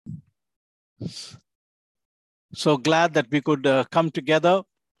So glad that we could come together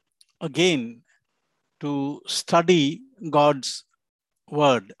again to study God's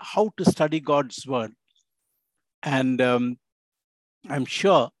word, how to study God's word. And I'm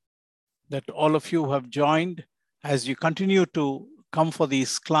sure that all of you have joined as you continue to come for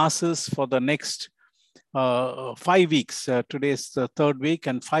these classes for the next 5 weeks. Today is the 3rd week,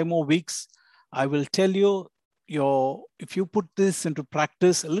 and 5 more weeks. I will tell you, if you put this into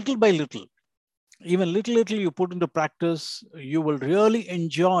practice little by little, even little you put into practice, you will really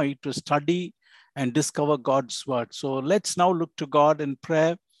enjoy to study and discover God's word. So let's now look to God in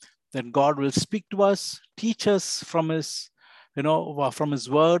prayer that God will speak to us, teach us from his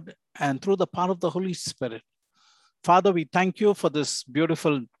word and through the power of the Holy Spirit. Father, we thank you for this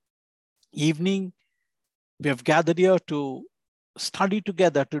beautiful evening. We have gathered here to study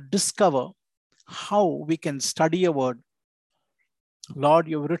together, to discover how we can study your word. Lord,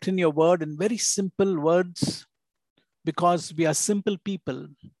 you've written your word in very simple words because we are simple people.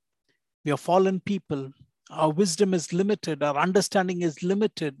 We are fallen people. Our wisdom is limited. Our understanding is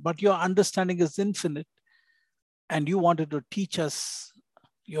limited, but your understanding is infinite. And you wanted to teach us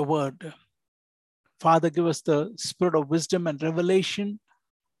your word. Father, give us the spirit of wisdom and revelation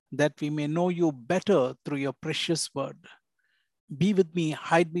that we may know you better through your precious word. Be with me,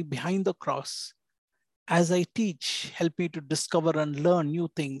 hide me behind the cross. As I teach, help me to discover and learn new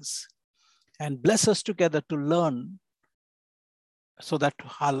things, and bless us together to learn so that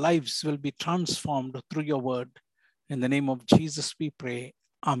our lives will be transformed through your word. In the name of Jesus, we pray.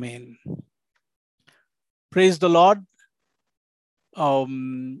 Amen. Praise the Lord.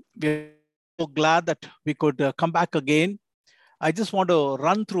 We're so glad that we could come back again. I just want to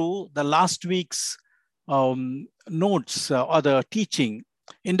run through the last week's notes or the teaching.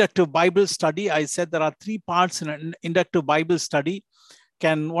 Inductive Bible study. I said there are 3 parts in an inductive Bible study.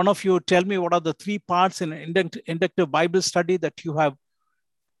 Can one of you tell me what are the 3 parts in an inductive Bible study that you have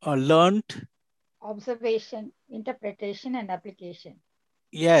learned? Observation, interpretation, and application.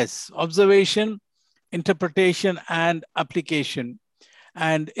 Yes, observation, interpretation, and application.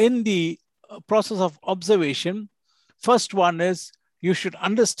 And in the process of observation, first one is you should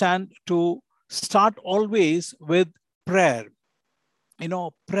understand to start always with prayer.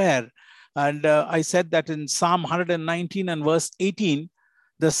 Prayer. And I said that in Psalm 119 and verse 18,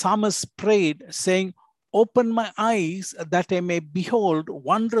 the psalmist prayed saying, "Open my eyes that I may behold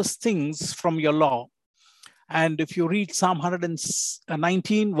wondrous things from your law." And if you read Psalm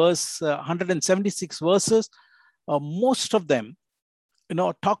 119 verse 176 verses, most of them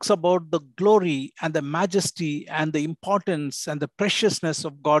talks about the glory and the majesty and the importance and the preciousness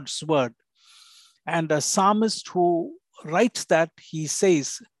of God's word. And the psalmist who writes that, he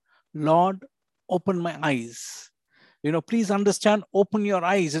says, "Lord, open my eyes." Please understand, open your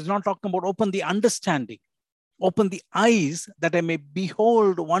eyes. It's not talking about open the understanding. Open the eyes that I may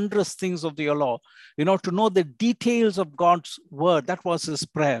behold wondrous things of your law. To know the details of God's word. That was his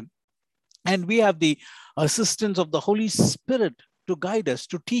prayer. And we have the assistance of the Holy Spirit to guide us,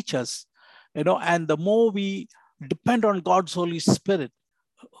 to teach us, and the more we depend on God's Holy Spirit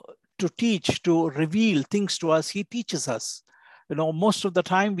to teach, to reveal things to us, he teaches us. Most of the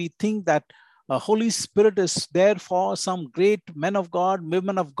time we think that Holy Spirit is there for some great men of God,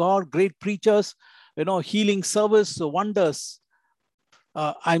 women of God, great preachers, healing service, wonders.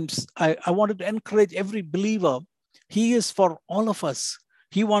 I wanted to encourage every believer. He is for all of us.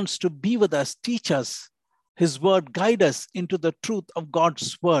 He wants to be with us, teach us his word, guide us into the truth of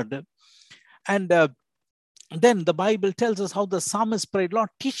God's word. And then the Bible tells us how the psalmist prayed, "Lord,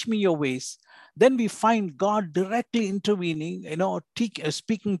 teach me your ways." Then we find God directly intervening,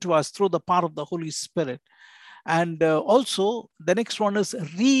 speaking to us through the power of the Holy Spirit. And also the next one is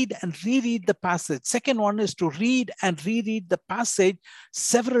read and reread the passage. Second one is to read and reread the passage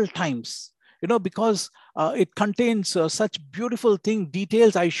several times, because it contains such beautiful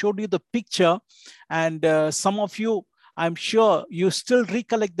details. I showed you the picture, and some of you, I'm sure you still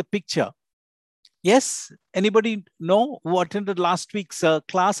recollect the picture. Yes, anybody know who attended last week's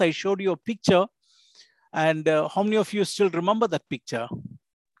class? I showed you a picture, and how many of you still remember that picture?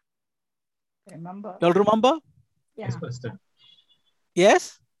 Remember? You'll remember? Yeah. Yes, Pastor.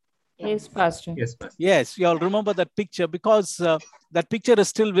 Yes? Yes, Pastor. Yes, Pastor. Yes, you all remember that picture because that picture is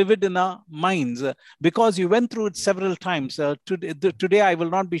still vivid in our minds because you went through it several times. Today, I will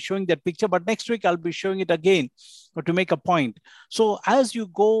not be showing that picture, but next week I'll be showing it again to make a point. So as you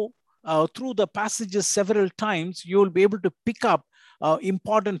go through the passages several times, you will be able to pick up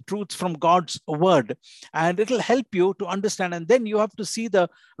important truths from God's word, and it'll help you to understand. And then you have to see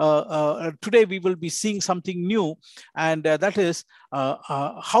today we will be seeing something new, and that is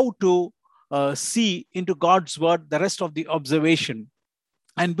how to see into God's word, the rest of the observation.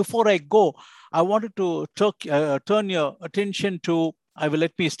 And before I go, I wanted to turn your attention to,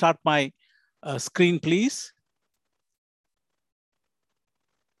 let me start my screen, please.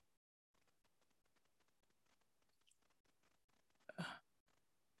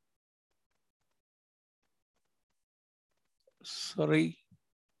 Sorry.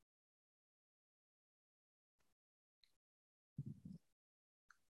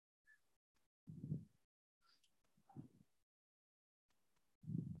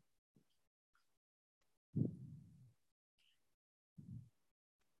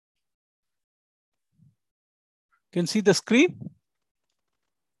 Can you see the screen?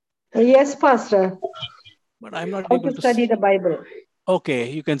 Yes, Pastor. But I'm not How able to study the Bible. Okay,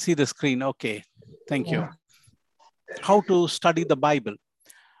 you can see the screen. Okay, thank you. How to study the Bible.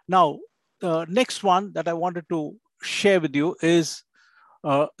 Now, the next one that I wanted to share with you is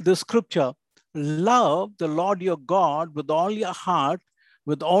the scripture. Love the Lord your God with all your heart,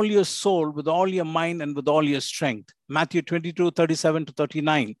 with all your soul, with all your mind, and with all your strength. Matthew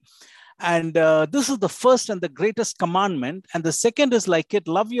 22:37-39. And this is the first and the greatest commandment. And the second is like it,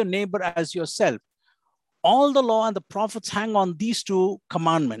 love your neighbor as yourself. All the law and the prophets hang on these two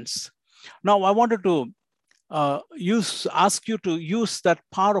commandments. Now, I wanted to ask you to use that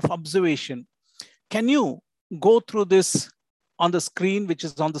power of observation. Can you go through this on the screen, which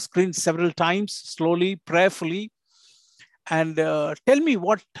is on the screen several times, slowly, prayerfully, and tell me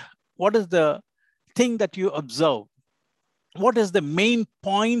what is the thing that you observe? What is the main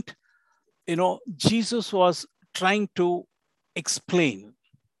point, Jesus was trying to explain?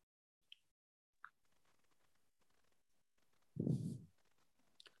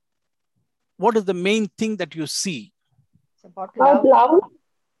 What is the main thing that you see? It's about love.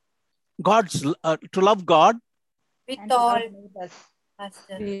 God's to love God With all.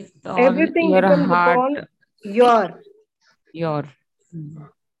 Everything becomes upon your.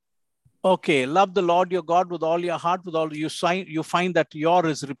 Okay, love the Lord your God with all your heart, with all you find that your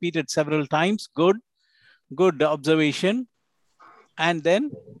is repeated several times. Good observation. And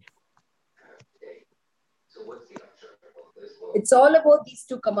then? It's all about these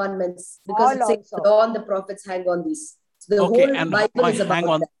two commandments, because it says the law and the prophets hang on these. So the whole Bible is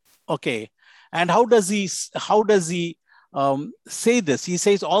about that. Okay, and how does he say this? He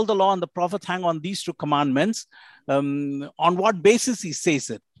says all the law and the prophets hang on these two commandments. On what basis he says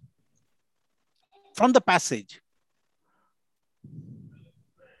it? From the passage.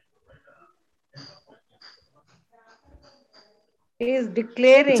 He is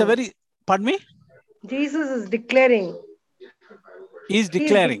declaring. Pardon me? Jesus is declaring. He's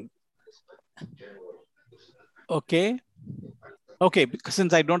declaring. Okay. Because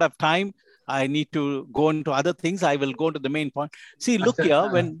since I don't have time, I need to go into other things. I will go to the main point. See, look here,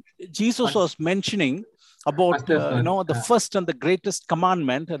 when Jesus was mentioning about, the first and the greatest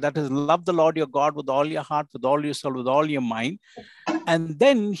commandment, that is love the Lord your God with all your heart, with all your soul, with all your mind. And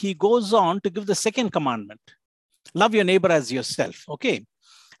then he goes on to give the second commandment. Love your neighbor as yourself. Okay.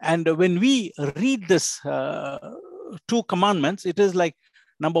 And when we read this two commandments, it is like,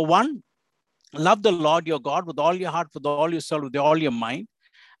 number one, love the Lord your God with all your heart, with all your soul, with all your mind.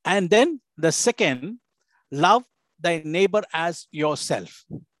 And then the second, love thy neighbor as yourself.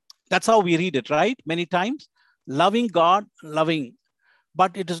 That's how we read it, right? Many times, loving God, loving.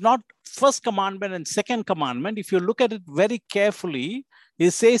 But it is not first commandment and second commandment. If you look at it very carefully,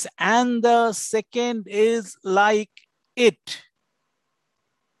 it says, and the second is like it.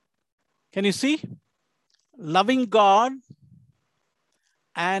 Can you see? Loving God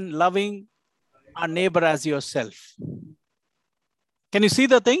and loving our neighbor as yourself. Can you see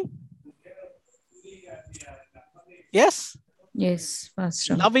the thing? Yes? Yes,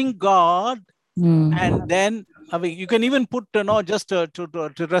 Pastor. Loving God and then loving. You can even put, just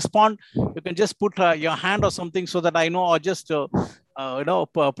to respond, you can just put your hand or something so that I know, or just, put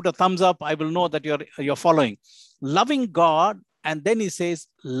a thumbs up. I will know that you're following. Loving God, and then he says,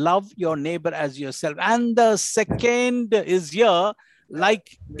 love your neighbor as yourself. And the second is here,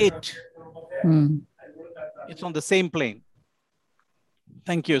 like it. It's on the same plane.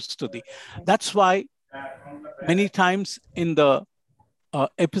 Thank you, Stuti. That's why many times in the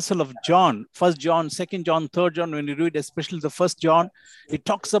epistle of John, 1 John, 2 John, 3 John, when you read especially the 1 John, it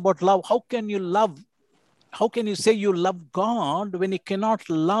talks about love. How can you love? How can you say you love God when you cannot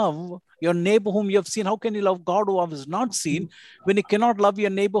love your neighbor whom you have seen? How can you love God who has not seen when you cannot love your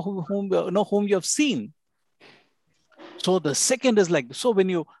neighbor whom you have seen? So the second is like, so when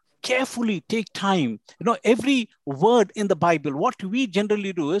you carefully take time, every word in the Bible, what we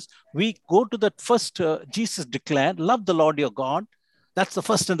generally do is we go to that first, Jesus declared, love the Lord your God. That's the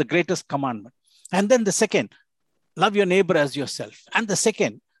first and the greatest commandment. And then the second, love your neighbor as yourself. And the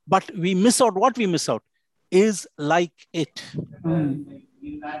second, but we miss out, what we miss out is like it.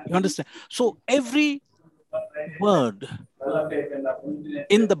 You understand? So every word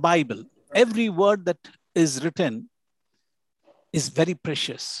in the Bible, every word that is written is very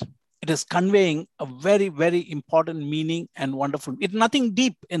precious. It is conveying a very, very important meaning and wonderful. It's nothing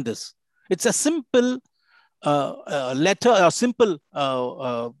deep in this. It's a simple letter, a simple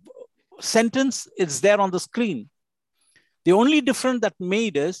sentence. It's there on the screen. The only difference that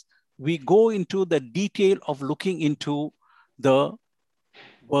made is we go into the detail of looking into the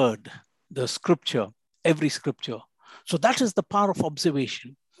word, the scripture, every scripture. So that is the power of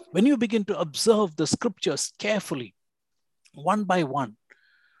observation. When you begin to observe the scriptures carefully, one by one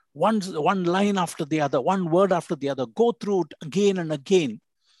line after the other, one word after the other, go through it again and again,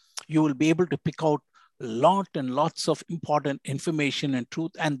 you will be able to pick out lots of important information and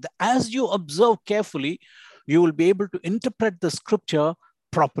truth. And as you observe carefully, you will be able to interpret the scripture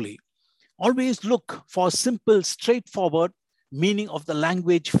properly. Always look for simple, straightforward meaning of the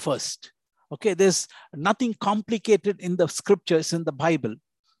language first. Okay, there's nothing complicated in the scriptures in the Bible.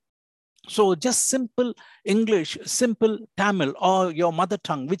 So just simple English, simple Tamil, or your mother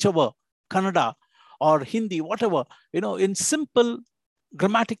tongue, whichever, Kannada or Hindi, whatever, in simple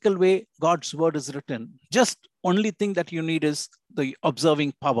grammatical way, God's word is written. Just only thing that you need is the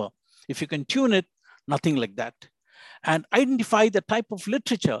observing power. If you can tune it, nothing like that. And identify the type of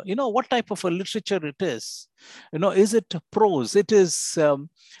literature, what type of a literature it is. Is it prose? Is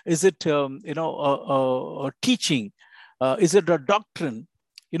it teaching? Is it a doctrine?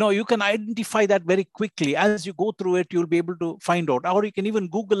 You can identify that very quickly. As you go through it, you'll be able to find out. Or you can even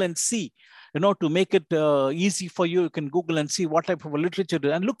Google and see, to make it easy for you, you can Google and see what type of a literature it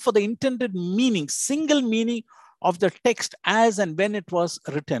is, and look for the intended meaning, single meaning of the text as and when it was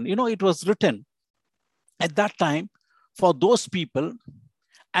written. It was written at that time for those people,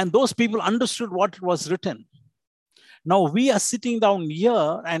 and those people understood what was written. Now we are sitting down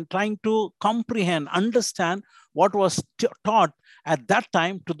here and trying to comprehend, understand what was taught at that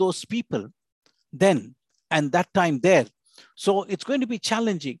time to those people then and that time there. So it's going to be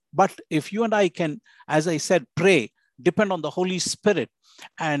challenging. But if you and I can, as I said, pray, depend on the Holy Spirit,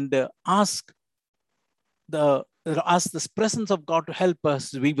 and ask the presence of God to help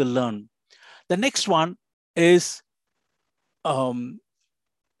us, we will learn. The next one is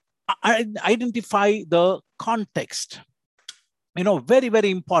identify the context. Very, very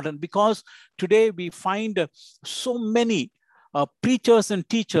important, because today we find so many preachers and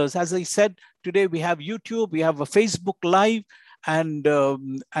teachers. As I said, today we have YouTube, we have a Facebook Live, and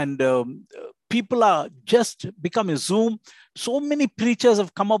people are just becoming Zoom. So many preachers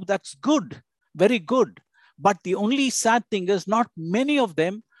have come up. That's good, very good. But the only sad thing is not many of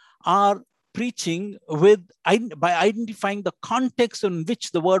them are preaching by identifying the context in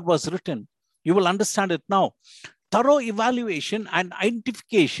which the word was written. You will understand it now. Thorough evaluation and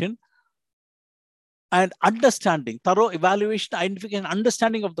identification and understanding, thorough evaluation, identification, and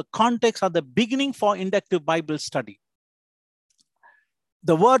understanding of the context are the beginning for inductive Bible study.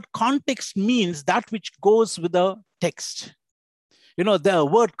 The word context means that which goes with the text. The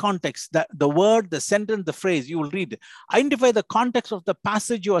word context, the word, the sentence, the phrase, you will read. Identify the context of the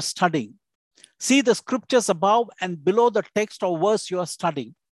passage you are studying. See the scriptures above and below the text or verse you are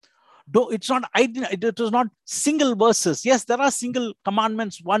studying. It is not single verses. Yes, there are single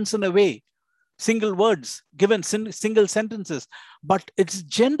commandments once in a way, single words given, single sentences, but it's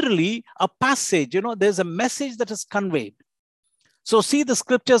generally a passage. There's a message that is conveyed. So see the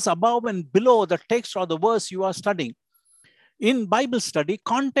scriptures above and below the text or the verse you are studying. In Bible study,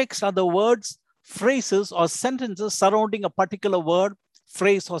 context are the words, phrases, or sentences surrounding a particular word,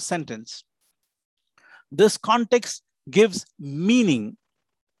 phrase, or sentence. This context gives meaning,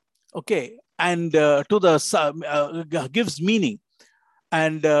 okay, and gives meaning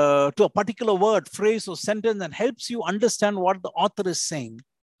and to a particular word, phrase, or sentence, and helps you understand what the author is saying.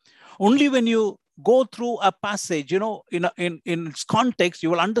 Only when you go through a passage, in its context, you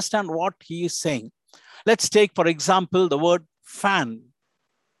will understand what he is saying. Let's take, for example, the word fan.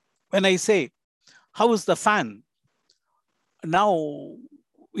 When I say, how is the fan? Now,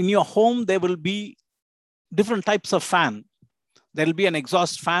 in your home, there will be different types of fan. There will be an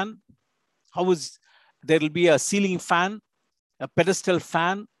exhaust fan. There will be a ceiling fan, a pedestal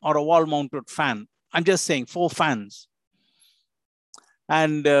fan, or a wall-mounted fan. I'm just saying 4 fans.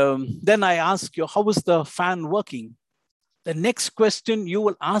 And then I ask you, how is the fan working? The next question you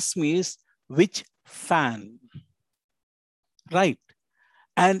will ask me is, which fan? Right.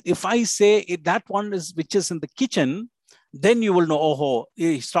 And if I say that one which is in the kitchen, then you will know, oh,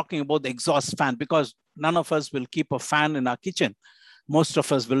 he's talking about the exhaust fan, because none of us will keep a fan in our kitchen. Most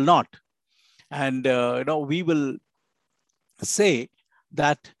of us will not. And, we will say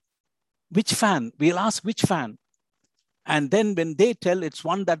that, which fan? We'll ask which fan. And then when they tell it's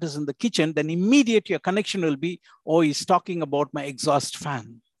one that is in the kitchen, then immediately your connection will be, oh, he's talking about my exhaust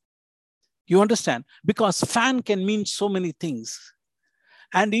fan. You understand? Because fan can mean so many things.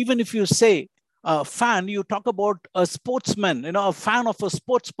 And even if you say fan, you talk about a sportsman, a fan of a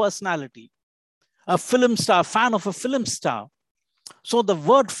sports personality, a film star, fan of a film star. So the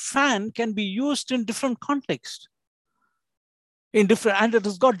word fan can be used in different contexts. And it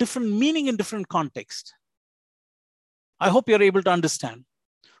has got different meaning in different contexts. I hope you're able to understand.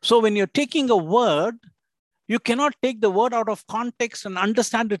 So when you're taking a word, you cannot take the word out of context and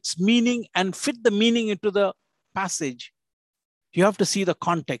understand its meaning and fit the meaning into the passage. You have to see the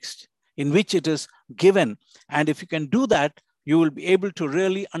context in which it is given. And if you can do that, you will be able to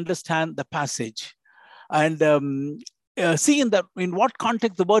really understand the passage. And see in what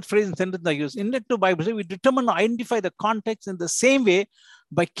context the word, phrase, and sentence are used. In the Bible, we determine to identify the context in the same way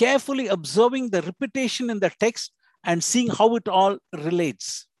by carefully observing the repetition in the text and seeing how it all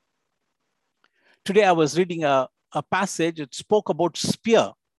relates. Today, I was reading a passage. It spoke about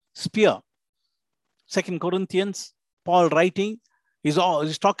spear. 2 Corinthians, Paul writing, he's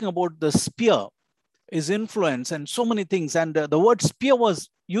talking about the spear, his influence, and so many things. And the word spear was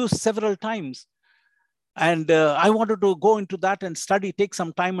used several times. And I wanted to go into that and take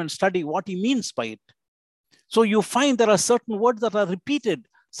some time and study what he means by it. So you find there are certain words that are repeated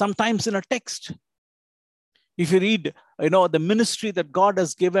sometimes in a text. If you read, the ministry that God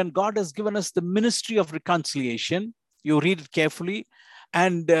has given us the ministry of reconciliation. You read it carefully.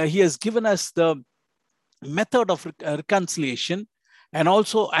 And he has given us the method of reconciliation. And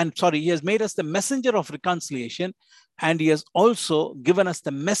he has made us the messenger of reconciliation. And he has also given us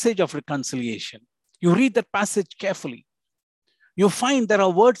the message of reconciliation. You read that passage carefully. You find there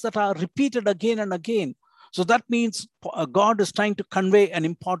are words that are repeated again and again. So that means God is trying to convey an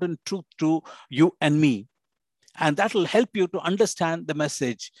important truth to you and me. And that will help you to understand the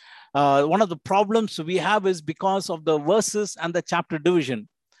message. One of the problems we have is because of the verses and the chapter division.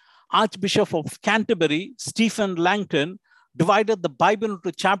 Archbishop of Canterbury, Stephen Langton, divided the Bible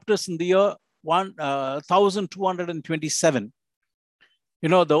into chapters in the year 1227.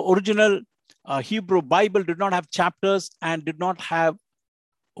 The original Hebrew Bible did not have chapters and did not have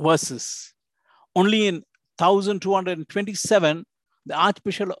verses. Only in 1227, the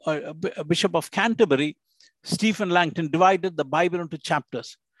Archbishop of Canterbury, Stephen Langton, divided the Bible into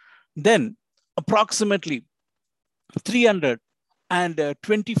chapters. Then, approximately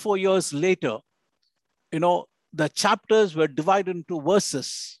 324 years later, the chapters were divided into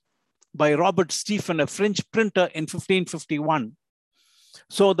verses by Robert Stephen, a French printer, in 1551.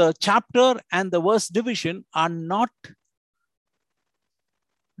 So the chapter and the verse division are not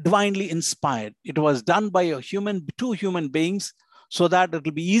divinely inspired. It was done by two human beings so that it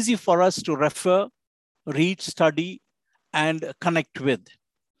will be easy for us to refer, read, study, and connect with.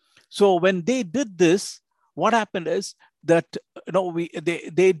 So when they did this, what happened is that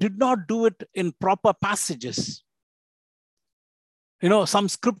they did not do it in proper passages. Some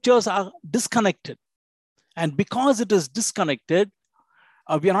scriptures are disconnected. And because it is disconnected,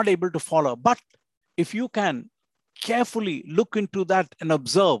 we are not able to follow. But if you can carefully look into that and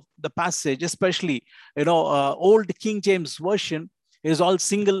observe the passage, especially, old King James Version is all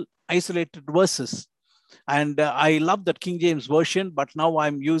single isolated verses. And I love that King James Version, but now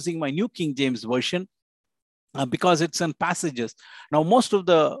I'm using my New King James Version because it's in passages. Now, most of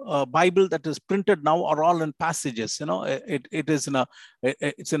the Bible that is printed now are all in passages. It's in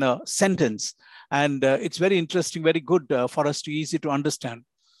a sentence. And it's very interesting, very good for us to easy to understand.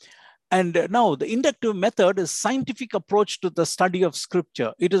 And now the inductive method is scientific approach to the study of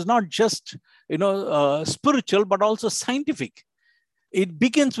scripture. It is not just, spiritual, but also scientific. It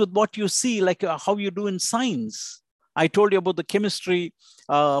begins with what you see, like how you do in science. I told you about the chemistry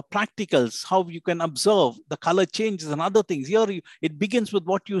practicals, how you can observe the color changes and other things. Here, it begins with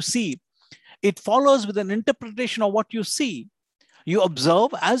what you see. It follows with an interpretation of what you see. You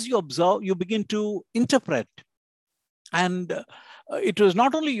observe. As you observe, you begin to interpret. And it was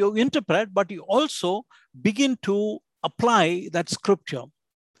not only you interpret, but you also begin to apply that scripture.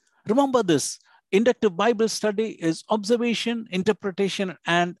 Remember this. Inductive Bible study is observation, interpretation,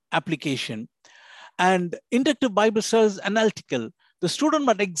 and application. And inductive Bible study is analytical. The student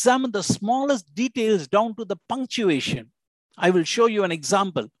must examine the smallest details down to the punctuation. I will show you an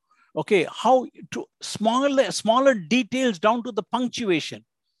example. Okay, how to smaller details down to the punctuation.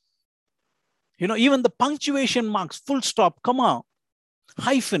 Even the punctuation marks, full stop, comma,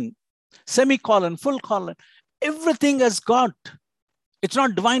 hyphen, semicolon, full colon, everything has got, it's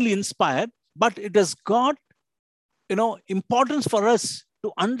not divinely inspired, but it has got, importance for us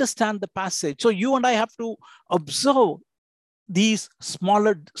to understand the passage. So you and I have to observe these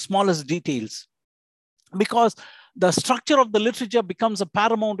smallest details, because the structure of the literature becomes of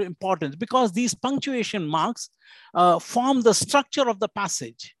paramount importance, because these punctuation marks form the structure of the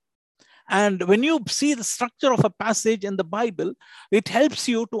passage. And when you see the structure of a passage in the Bible, it helps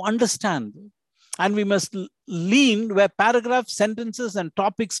you to understand. And we must lean where paragraphs, sentences, and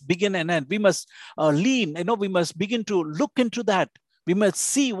topics begin and end. We must lean, we must begin to look into that. We must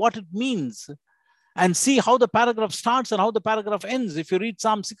see what it means and see how the paragraph starts and how the paragraph ends. If you read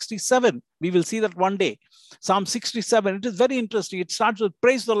Psalm 67, we will see that one day. Psalm 67, it is very interesting. It starts with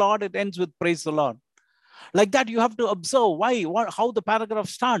praise the Lord, it ends with praise the Lord. Like that, you have to observe how the paragraph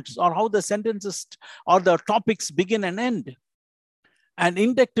starts, or how the sentences or the topics begin and end. An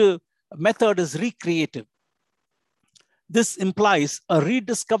inductive method is recreative. This implies a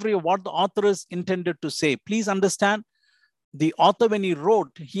rediscovery of what the author is intended to say. Please understand, the author, when he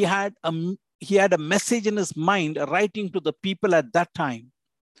wrote, he had a message in his mind writing to the people at that time.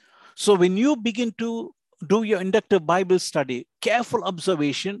 So when you begin to do your inductive Bible study, careful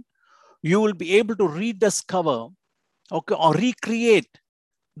observation, you will be able to rediscover, or recreate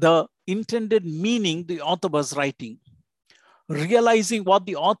the intended meaning the author was writing, realizing what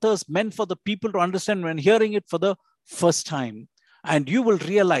the authors meant for the people to understand when hearing it for the first time. And you will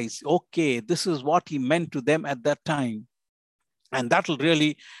realize, okay, this is what he meant to them at that time. And that will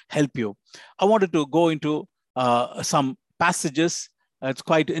really help you. I wanted to go into some passages. It's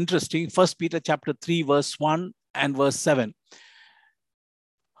quite interesting. 1 Peter chapter 3, verse 1 and verse 7.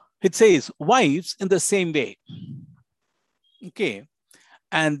 It says, wives in the same way. Okay.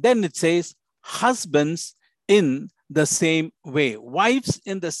 And then it says, husbands in the same way. Wives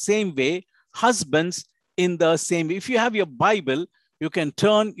in the same way, husbands in the same way. If you have your Bible, you can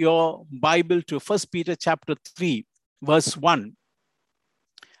turn your Bible to 1 Peter chapter 3, verse 1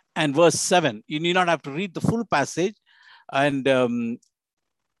 and verse 7. You need not have to read the full passage. And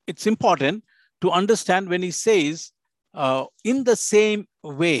it's important to understand when he says, in the same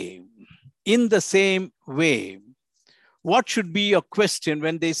way, what should be your question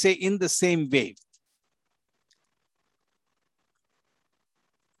when they say in the same way?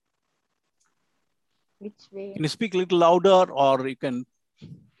 Which way? Can you speak a little louder, or you can?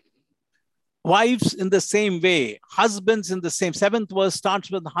 Wives in the same way, husbands in the same. 7th verse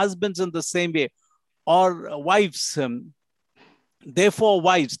starts with husbands in the same way, or wives, therefore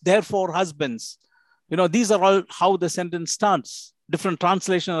wives, therefore husbands. These are all how the sentence starts. Different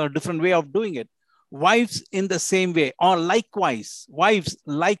translation or different way of doing it. Wives in the same way, or likewise, wives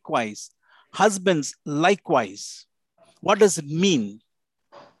likewise, husbands likewise. What does it mean?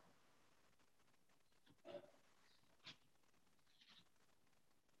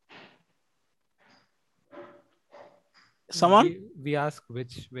 Someone? We ask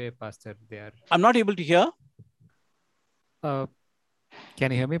which way, Pastor, they are. I'm not able to hear. Can you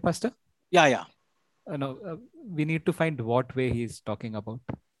hear me, Pastor? Yeah. No, we need to find what way he's talking about.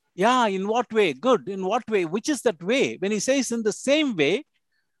 Yeah, in what way? Good. In what way? Which is that way? When he says in the same way,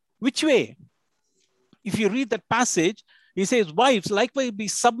 which way? If you read that passage, he says, wives, likewise be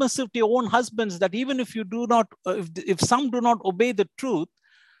submissive to your own husbands, that even if you do not, if some do not obey the truth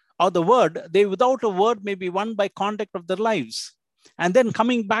or the word, they without a word may be won by conduct of their lives. And then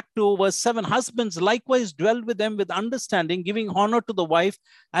coming back to verse 7, husbands likewise dwell with them with understanding, giving honor to the wife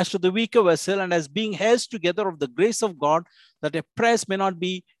as to the weaker vessel, and as being heirs together of the grace of God, that a prayers may not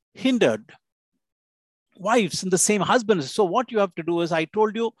be hindered. Wives in the same husbands. So what you have to do is, I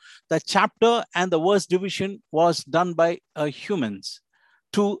told you the chapter and the verse division was done by humans.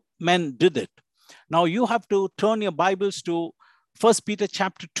 2 men did it. Now you have to turn your Bibles to 1 Peter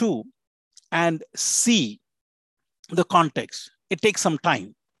chapter 2 and see the context. It takes some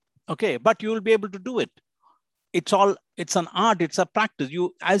time, okay, but you will be able to do it. It's an art, it's a practice.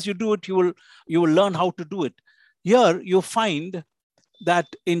 As you do it, you will learn how to do it. Here you find that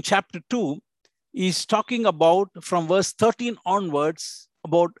in chapter 2, he's talking about, from verse 13 onwards,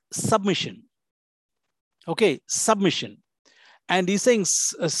 about submission. Okay, submission. And he's saying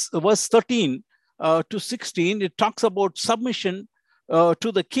verse 13 to 16, it talks about submission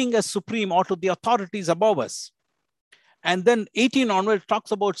to the king as supreme, or to the authorities above us. And then 18 onward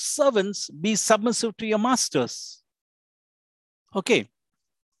talks about servants, be submissive to your masters. Okay.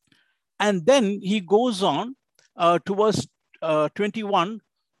 And then he goes on to verse 21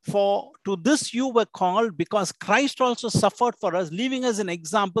 For to this you were called, because Christ also suffered for us, leaving us an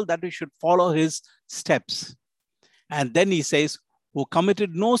example that we should follow his steps. And then he says, who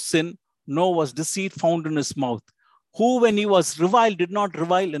committed no sin, nor was deceit found in his mouth. Who, when he was reviled, did not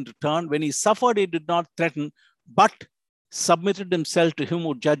revile in return. When he suffered, he did not threaten, but submitted himself to him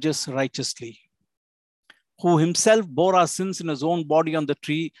who judges righteously. Who himself bore our sins in his own body on the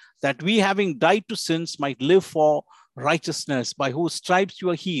tree, that we, having died to sins, might live for righteousness, by whose stripes you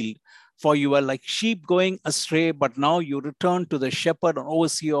are healed. For you were like sheep going astray, but now you return to the shepherd and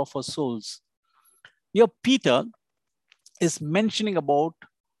overseer of our souls. Here Peter is mentioning about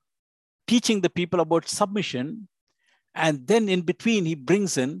teaching the people about submission, and then in between he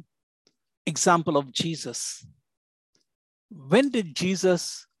brings in example of Jesus. When did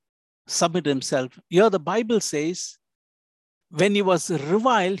Jesus submit himself? Here the Bible says, when he was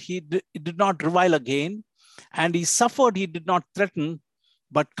reviled, he did not revile again. And he suffered, he did not threaten,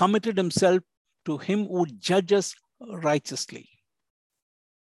 but committed himself to him who judges righteously.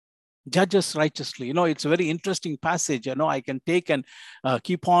 Judges righteously. It's a very interesting passage. I can take and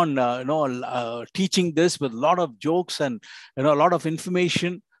keep on, teaching this with a lot of jokes and, a lot of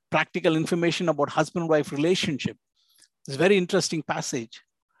information, practical information about husband-wife relationship. It's a very interesting passage.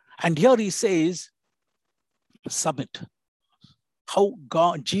 And here he says, submit. How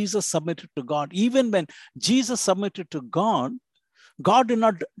Jesus submitted to God. Even when Jesus submitted to God, God did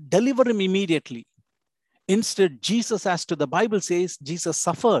not deliver him immediately. Instead, Jesus, as to the Bible says, Jesus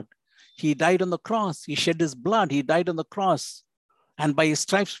suffered. He died on the cross. He shed his blood. He died on the cross. And by his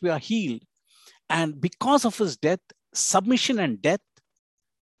stripes we are healed. And because of his death, submission and death,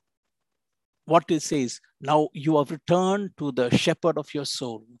 what it says, now you have returned to the shepherd of your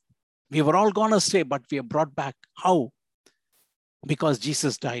soul. We were all gone astray, but we are brought back. How? Because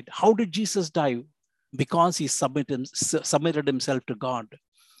Jesus died. How did Jesus die? Because he submitted himself to God.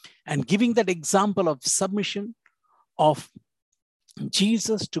 And giving that example of submission of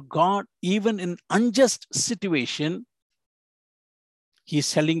Jesus to God, even in unjust situation, he's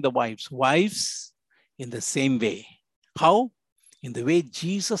telling the wives, in the same way. How? In the way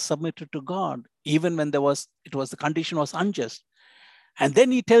Jesus submitted to God, even when the condition was unjust. And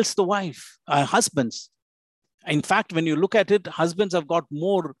then he tells the husbands. In fact, when you look at it, husbands have got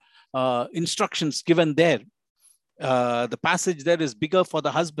more instructions given there. The passage there is bigger for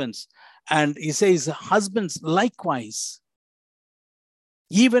the husbands. And he says, husbands, likewise,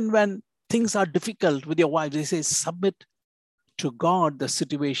 even when things are difficult with your wives, he says, submit to God the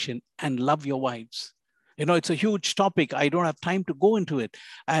situation and love your wives. It's a huge topic. I don't have time to go into it.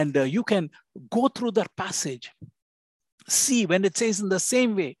 And you can go through that passage. See, when it says in the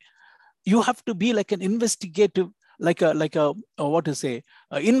same way, you have to be like an investigative,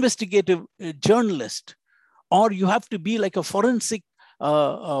 investigative journalist, or you have to be like a forensic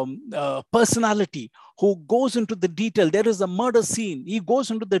personality who goes into the detail. There is a murder scene. He goes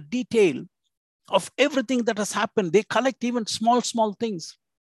into the detail of everything that has happened. They collect even small things.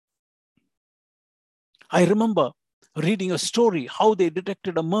 I remember reading a story, how they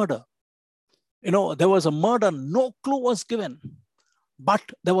detected a murder. There was a murder, no clue was given. But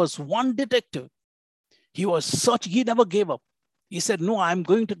there was one detective. He was he never gave up. He said, no,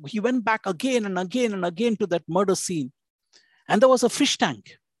 he went back again and again and again to that murder scene. And there was a fish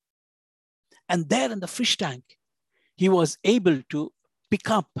tank. And there in the fish tank, he was able to pick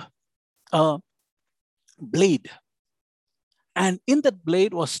up a blade. And in that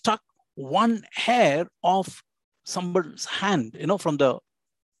blade was stuck one hair of somebody's hand, from the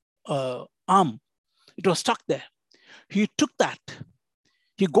arm. It was stuck there. He took that.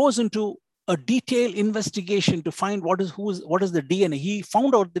 He goes into a detailed investigation to find what is the DNA. He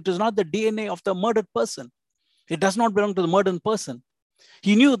found out that it is not the DNA of the murdered person. It does not belong to the murdered person.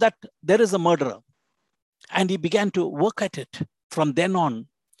 He knew that there is a murderer, and he began to work at it from then on,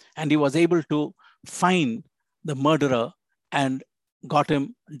 and he was able to find the murderer and got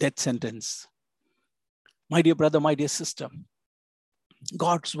him death sentence. My dear brother, my dear sister,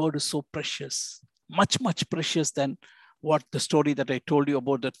 God's word is so precious, much precious than what the story that I told you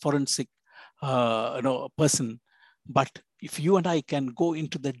about that forensic person. But if you and I can go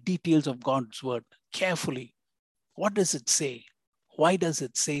into the details of God's word carefully, what does it say? Why does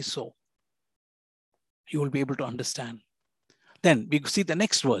it say so? You will be able to understand. Then we see the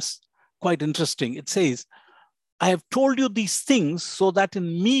next verse, quite interesting. It says, I have told you these things so that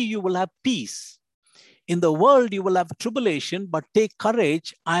in me you will have peace. In the world you will have tribulation, but take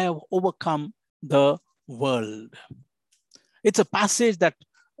courage, I have overcome the world. It's a passage that,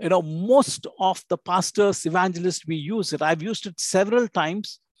 most of the pastors, evangelists, we use it. I've used it several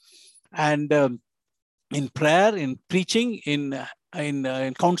times. And in prayer, in preaching, in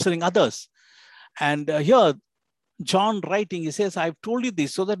counseling others. And here, John writing, he says, I've told you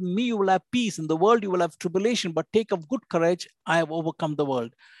this so that in me you will have peace. In the world you will have tribulation, but take of good courage. I have overcome the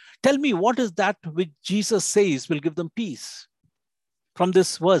world. Tell me, what is that which Jesus says will give them peace from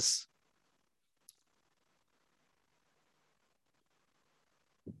this verse?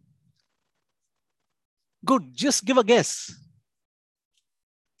 Good, just give a guess.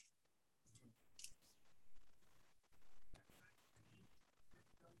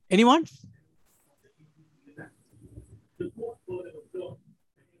 Anyone?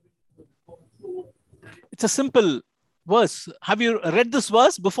 It's a simple verse. Have you read this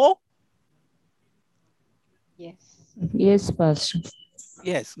verse before? Yes. Yes, Pastor.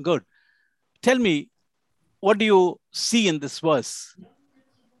 Yes, good. Tell me, what do you see in this verse?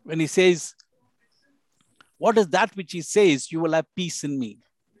 When he says, what is that which he says, you will have peace in me?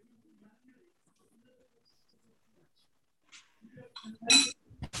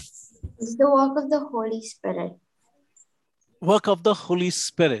 It's the work of the Holy Spirit. Work of the Holy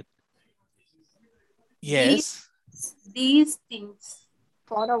Spirit. Yes. These things.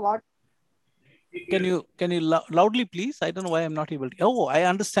 For a what? Can you loudly, please? I don't know why I'm not able to. Oh, I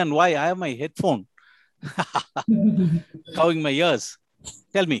understand why. I have my headphone covering my ears.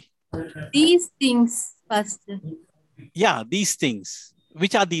 Tell me. These things, Pastor. Yeah, these things.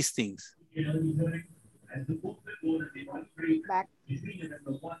 Which are these things? Back.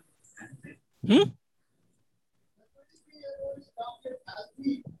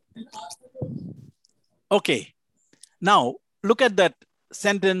 Okay. Now, look at that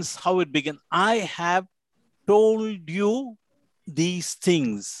sentence, how it began. I have told you these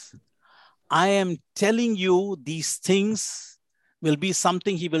things. I am telling you these things will be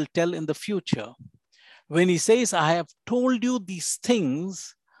something he will tell in the future. When he says, I have told you these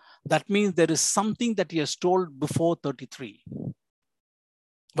things, that means there is something that he has told before 33.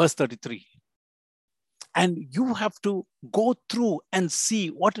 Verse 33. And you have to go through and see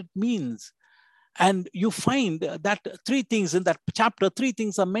what it means. And you find that three things in that chapter, three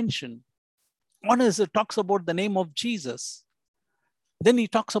things are mentioned. One is it talks about the name of Jesus. Then he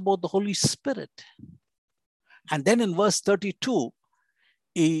talks about the Holy Spirit. And then in verse 32,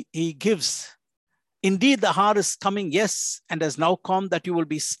 he gives, indeed the hour is coming, yes, and has now come that you will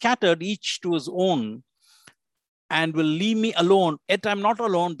be scattered each to his own and will leave me alone. Yet I'm not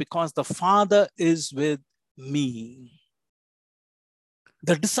alone because the Father is with me.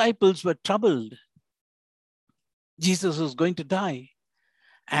 The disciples were troubled. Jesus was going to die.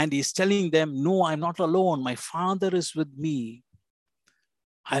 And he's telling them, no, I'm not alone. My Father is with me.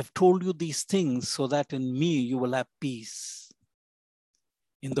 I've told you these things so that in me you will have peace.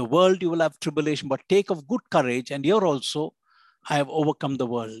 In the world you will have tribulation, but take of good courage. And here also, I have overcome the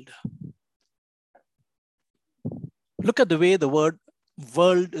world. Look at the way the word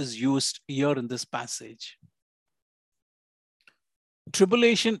world is used here in this passage.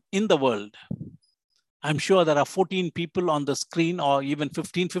 Tribulation in the world. I'm sure there are 14 people on the screen, or even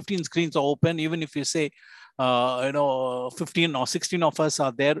 15 screens are open. Even if you say, 15 or 16 of us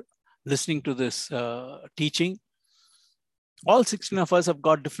are there listening to this teaching. All 16 of us have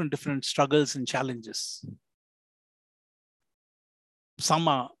got different struggles and challenges. Some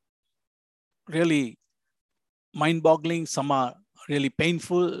are really mind-boggling, some are really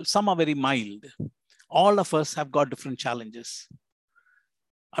painful, some are very mild. All of us have got different challenges.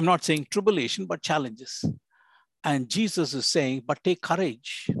 I'm not saying tribulation, but challenges. And Jesus is saying, but take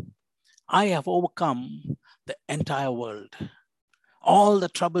courage. I have overcome the entire world. All the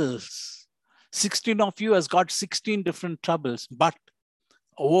troubles. 16 of you has got 16 different troubles, but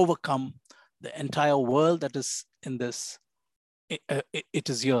overcome the entire world that is in this. It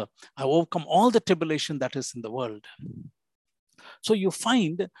is here. I overcome all the tribulation that is in the world. So you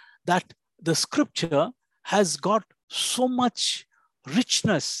find that the scripture has got so much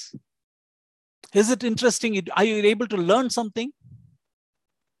richness. Is it interesting? Are you able to learn something?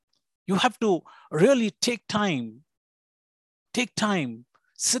 You have to really take time, sit down,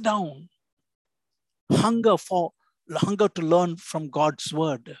 hunger to learn from God's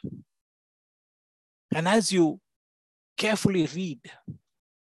word. And as you carefully read,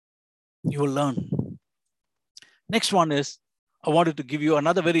 you will learn. Next one is, I wanted to give you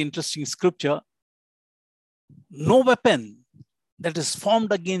another very interesting scripture. No weapon that is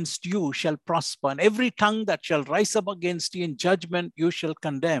formed against you shall prosper, and every tongue that shall rise up against you in judgment you shall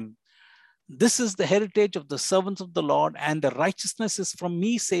condemn. This is the heritage of the servants of the Lord, and the righteousness is from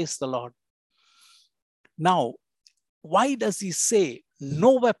me, says the Lord. Now, why does he say,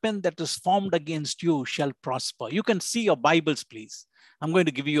 no weapon that is formed against you shall prosper? You can see your Bibles, please. I'm going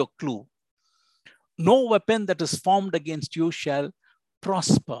to give you a clue. no weapon that is formed against you shall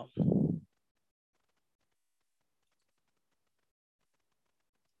prosper.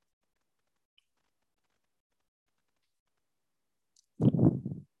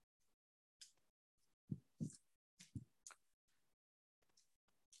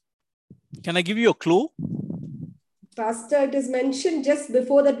 Can I give you a clue? Pastor, it is mentioned just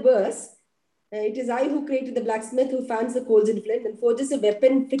before that verse. It is I who created the blacksmith who fans the coals in flint and forges a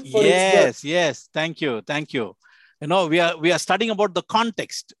weapon fit for its work. Yes. Thank you. You know, we are studying about the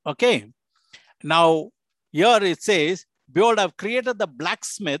context. Okay. Now, here it says, behold, I've created the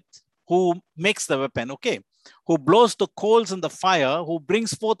blacksmith who makes the weapon. Okay. Who blows the coals in the fire, who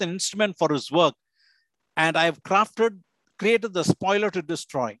brings forth an instrument for his work. And I've created the spoiler to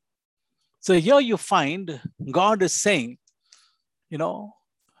destroy. So here you find God is saying, you know,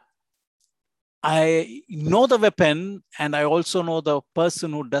 I know the weapon and I also know the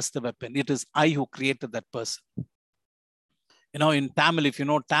person who does the weapon. It is I who created that person. You know, in Tamil, if you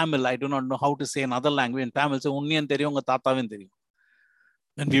know Tamil, I do not know how to say another language. In Tamil, say, Unniyan theriyum, unga taathavin theriyum.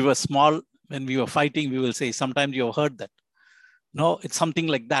 When we were small, when we were fighting, we will say, sometimes you have heard that. No, it's something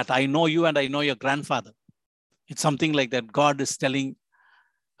like that. I know you and I know your grandfather. It's something like that. God is telling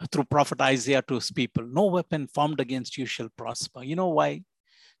through prophet Isaiah to his people, no weapon formed against you shall prosper. You know why?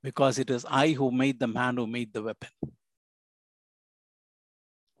 Because it is I who made the man who made the weapon.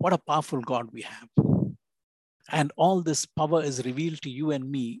 What a powerful God we have. And all this power is revealed to you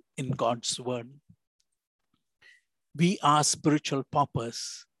and me in God's word. We are spiritual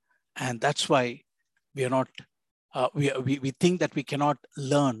paupers, and that's why we are not, we think that we cannot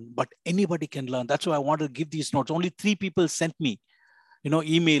learn, but anybody can learn. That's why I want to give these notes. Only 3 people sent me, you know,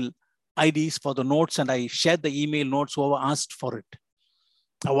 email IDs for the notes, and I shared the email notes whoever asked for it.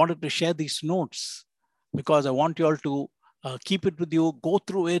 I wanted to share these notes because I want you all to keep it with you, go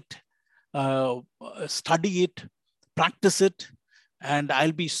through it, study it, practice it. And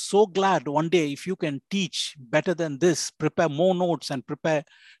I'll be so glad one day if you can teach better than this, prepare more notes and prepare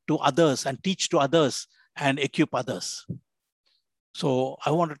to others and teach to others and equip others. So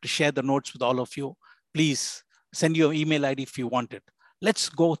I wanted to share the notes with all of you. Please send your email ID if you want it. Let's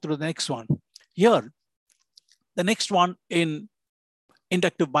go through the next one. Here, the next one in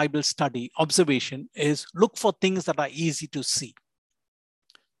inductive Bible study, observation, is look for things that are easy to see.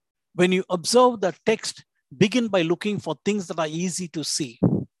 When you observe the text, begin by looking for things that are easy to see.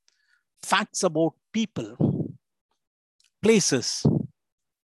 Facts about people, places,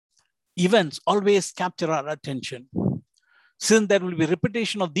 events always capture our attention. Since there will be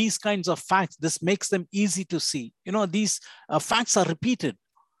repetition of these kinds of facts, this makes them easy to see. You know, these facts are repeated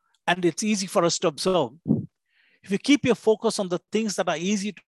and it's easy for us to observe. If you keep your focus on the things that are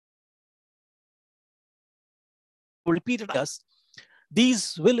easy to repeat it us,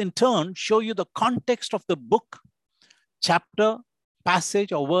 these will in turn show you the context of the book, chapter,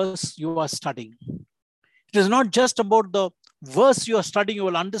 passage, or verse you are studying. It is not just about the verse you are studying you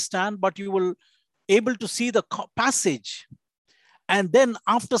will understand, but you will be able to see the passage. And then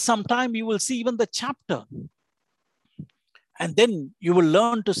after some time, you will see even the chapter. And then you will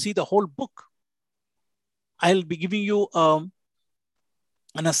learn to see the whole book. I'll be giving you an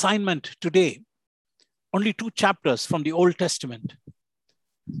assignment today. Only 2 chapters from the Old Testament.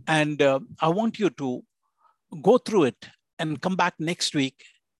 And I want you to go through it and come back next week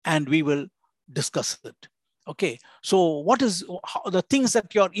and we will discuss it. Okay, so what is the things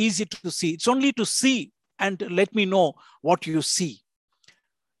that you're easy to see? It's only to see and let me know what you see.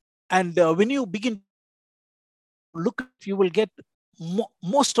 And when you begin to look, you will get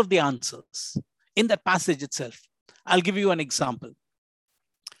most of the answers in that passage itself. I'll give you an example.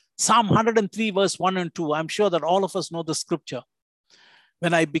 Psalm 103 verse 1 and 2. I'm sure that all of us know the scripture.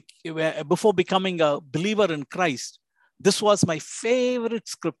 Before becoming a believer in Christ, this was my favorite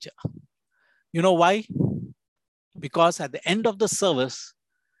scripture. You know why? Because at the end of the service,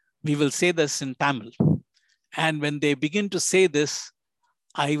 we will say this in Tamil. And when they begin to say this,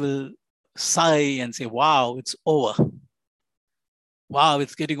 I will sigh and say, wow, it's over. Wow,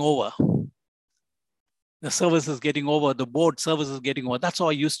 it's getting over. The service is getting over. The board service is getting over. That's how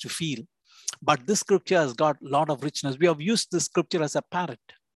I used to feel. But this scripture has got a lot of richness. We have used this scripture as a parrot.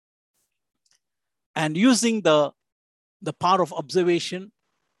 And using the power of observation,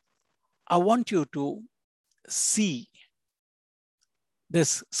 I want you to see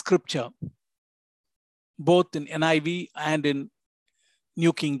this scripture, both in NIV and in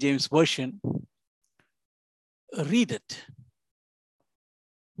New King James Version. Read it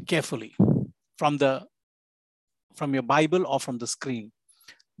carefully from your Bible or from the screen.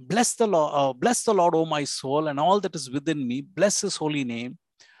 Bless the Lord, O my soul, and all that is within me. Bless his holy name.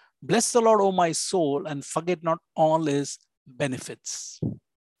 Bless the Lord, O my soul, and forget not all his benefits.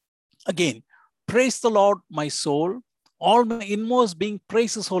 Again, praise the Lord, my soul. All my inmost being,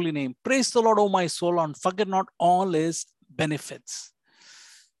 praise his holy name. Praise the Lord, O my soul, and forget not all his benefits.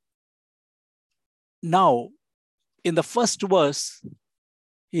 Now, in the first verse,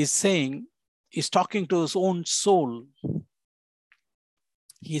 he's talking to his own soul.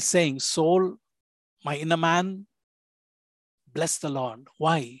 He's saying, soul, my inner man, bless the Lord.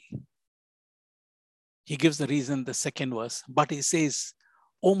 Why? He gives the reason, the second verse. But he says,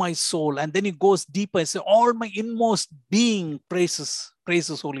 oh my soul. And then he goes deeper and says, all my inmost being praises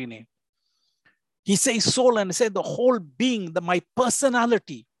his holy name. He says soul and he says the whole being, my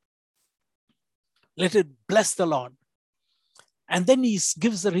personality. Let it bless the Lord. And then he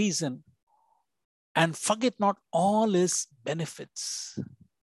gives the reason. And forget not all his benefits.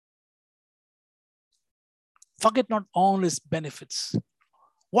 Forget not all his benefits.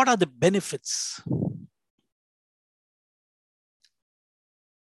 What are the benefits?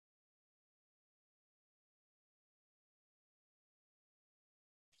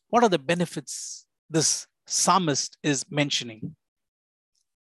 What are the benefits this psalmist is mentioning?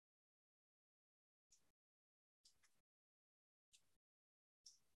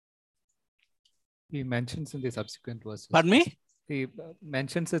 He mentions in the subsequent verses. Pardon me? He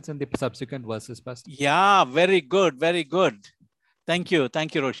mentions it in the subsequent verses, Pastor. Yeah, very good, very good. Thank you,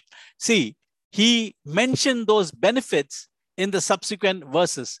 Rosh. See, he mentioned those benefits in the subsequent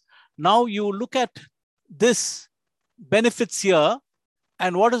verses. Now you look at this benefits here,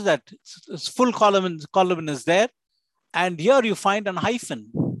 and what is that? It's full column is there, and here you find an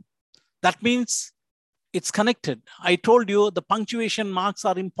hyphen. That means it's connected. I told you the punctuation marks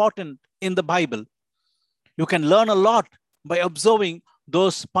are important in the Bible. You can learn a lot by observing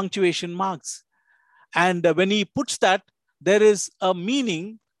those punctuation marks. And when he puts that, there is a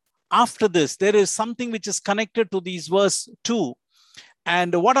meaning after this. There is something which is connected to these verse 2.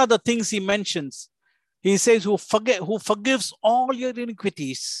 And what are the things he mentions? He says, who forgives all your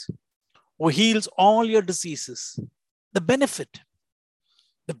iniquities, who heals all your diseases. The benefit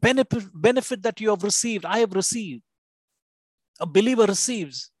that you have received, I have received, a believer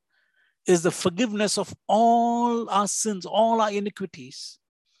receives, is the forgiveness of all our sins, all our iniquities.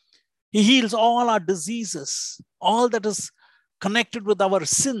 He heals all our diseases, all that is connected with our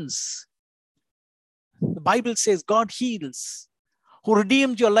sins. The Bible says God heals, who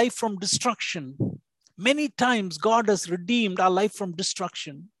redeemed your life from destruction. Many times God has redeemed our life from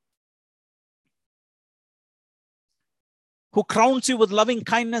destruction. Who crowns you with loving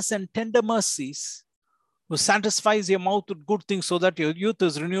kindness and tender mercies, who satisfies your mouth with good things so that your youth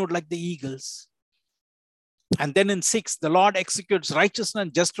is renewed like the eagles. And then in 6, the Lord executes righteousness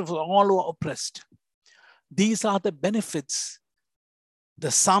and justice for all who are oppressed. These are the benefits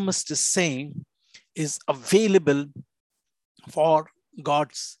the psalmist is saying is available for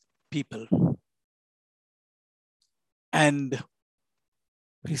God's people. And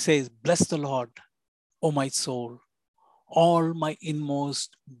he says, bless the Lord, O my soul, all my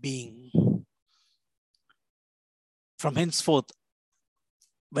inmost being. From henceforth,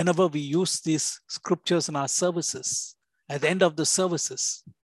 whenever we use these scriptures in our services, at the end of the services,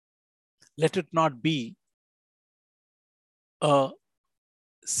 let it not be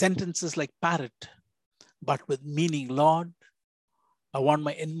sentences like parrot, but with meaning. Lord, I want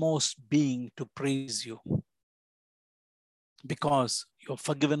my inmost being to praise you because you have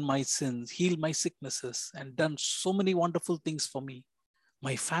forgiven my sins, healed my sicknesses, and done so many wonderful things for me,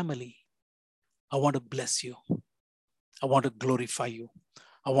 my family. I want to bless you. I want to glorify you.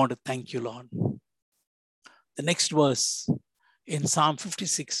 I want to thank you, Lord. The next verse in Psalm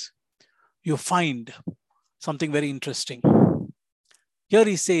 56, you find something very interesting. Here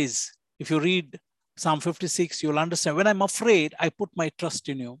he says, if you read Psalm 56, you'll understand, when I'm afraid, I put my trust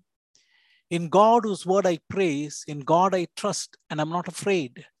in you. In God whose word I praise, in God I trust, and I'm not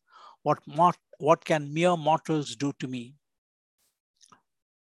afraid. What can mere mortals do to me?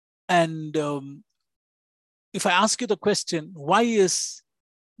 And if I ask you the question, why is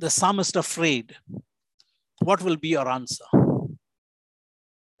the psalmist afraid? What will be your answer?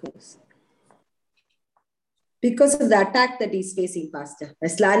 Because of the attack that he's facing, Pastor. The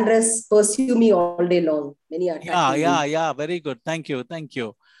slanderers pursue me all day long. Many attacks. Yeah. Very good. Thank you,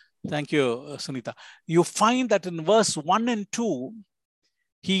 Sunita. You find that in verse 1 and 2,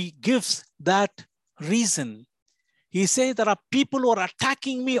 he gives that reason. He says there are people who are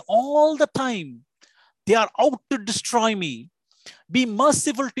attacking me all the time. They are out to destroy me. Be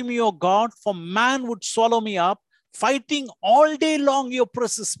merciful to me, O God, for man would swallow me up. Fighting all day long, he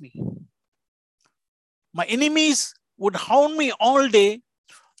oppresses me. My enemies would hound me all day.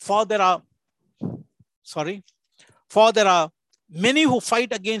 For there are many who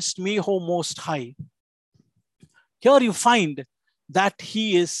fight against me, O Most High. Here you find that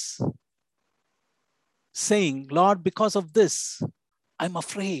he is saying, Lord, because of this, I'm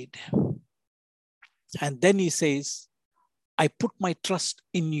afraid. And then he says, I put my trust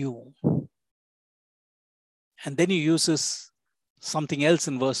in you. And then he uses something else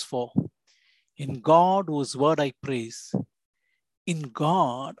in verse 4. In God, whose word I praise. In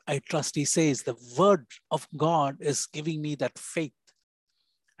God, I trust. He says, the word of God is giving me that faith.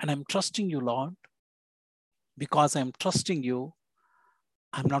 And I'm trusting you, Lord. Because I'm trusting you,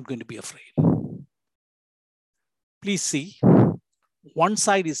 I'm not going to be afraid. Please see, one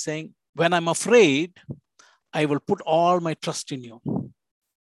side is saying, when I'm afraid, I will put all my trust in you.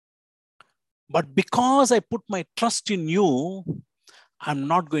 But because I put my trust in you, I'm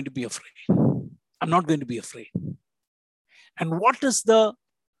not going to be afraid. I'm not going to be afraid. And what is the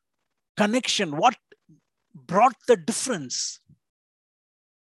connection? What brought the difference?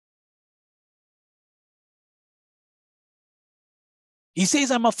 He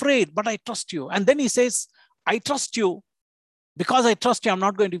says, I'm afraid, but I trust you. And then he says, I trust you. Because I trust you, I'm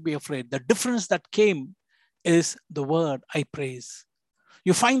not going to be afraid. The difference that came is the word I praise.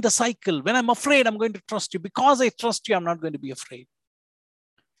 You find the cycle. When I'm afraid, I'm going to trust you. Because I trust you, I'm not going to be afraid.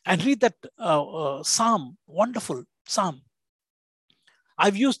 And read that psalm, wonderful psalm.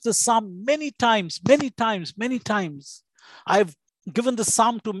 I've used this psalm many times. I've given the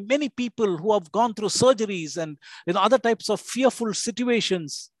psalm to many people who have gone through surgeries and other types of fearful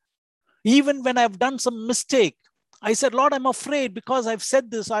situations. Even when I've done some mistake, I said, Lord, I'm afraid because I've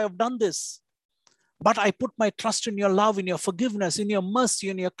said this, I have done this. But I put my trust in your love, in your forgiveness, in your mercy,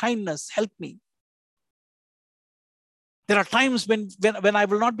 in your kindness. Help me. There are times when I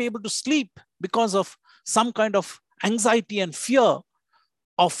will not be able to sleep because of some kind of anxiety and fear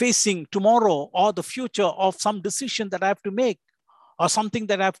of facing tomorrow or the future of some decision that I have to make or something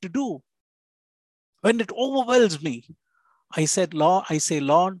that I have to do. When it overwhelms me, I say, Lord,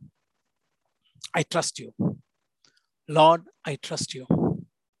 I trust you. Lord, I trust you.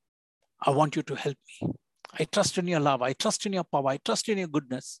 I want you to help me. I trust in your love. I trust in your power. I trust in your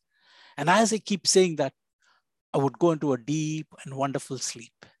goodness. And as I keep saying that, I would go into a deep and wonderful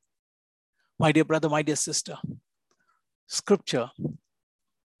sleep. My dear brother, my dear sister, Scripture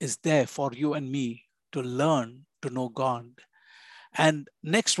is there for you and me to learn to know God. And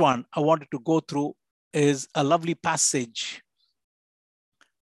next one I wanted to go through is a lovely passage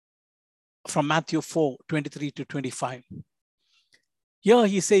from Matthew 4, 23 to 25. Here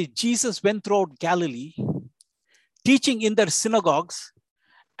he says, Jesus went throughout Galilee, teaching in their synagogues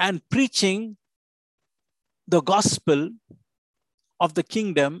and preaching the gospel of the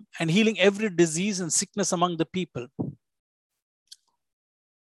kingdom and healing every disease and sickness among the people.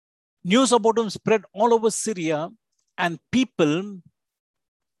 News about him spread all over Syria, and people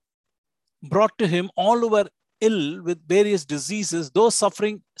brought to him all who were ill with various diseases, those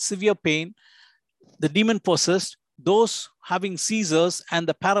suffering severe pain, the demon possessed, those having seizures, and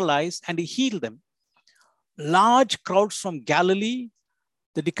the paralyzed, and he healed them. Large crowds from Galilee,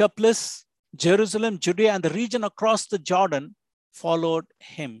 the Decapolis, Jerusalem, Judea, and the region across the Jordan followed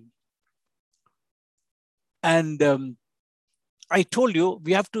him. And I told you,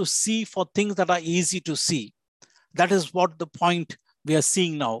 we have to see for things that are easy to see. That is what the point we are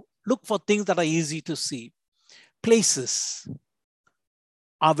seeing now. Look for things that are easy to see. Places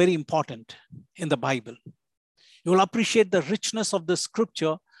are very important in the Bible. You will appreciate the richness of the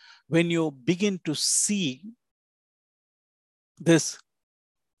scripture when you begin to see these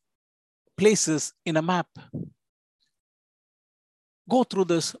places in a map. Go through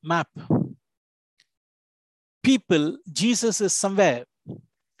this map. People, Jesus is somewhere.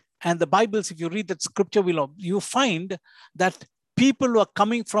 And the Bibles, if you read that scripture, you find that people who are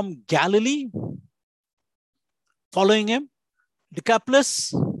coming from Galilee, following him,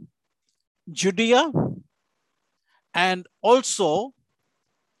 Decapolis, Judea, and also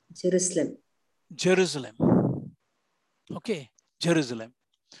Jerusalem. Okay, Jerusalem.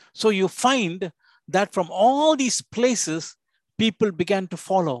 So you find that from all these places, people began to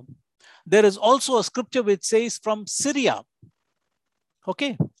follow. There is also a scripture which says from Syria.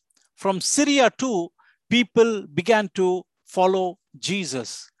 Okay, from Syria too, people began to follow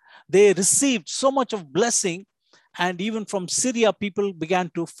Jesus. They received so much of blessing, and even from Syria, people began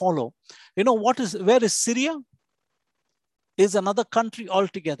to follow. You know where is Syria? Is another country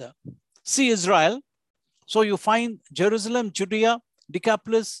altogether. See Israel. So you find Jerusalem, Judea,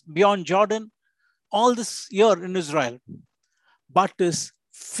 Decapolis, beyond Jordan, all this here in Israel. But his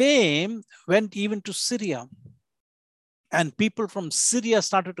fame went even to Syria. And people from Syria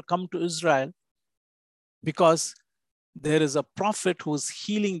started to come to Israel because there is a prophet who is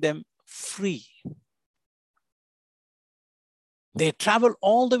healing them free. They travel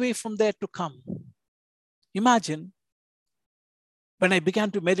all the way from there to come. Imagine, when I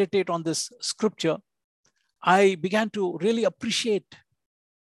began to meditate on this scripture, I began to really appreciate,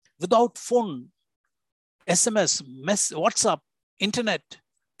 without phone, SMS, WhatsApp, internet,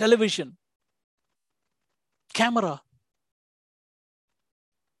 television, camera,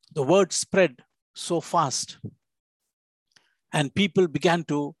 the word spread so fast. And people began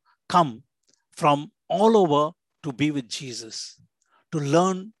to come from all over to be with Jesus, to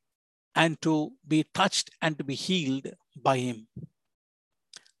learn and to be touched and to be healed by him.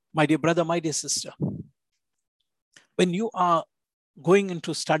 My dear brother, my dear sister, when you are going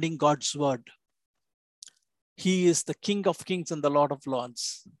into studying God's word, he is the King of Kings and the Lord of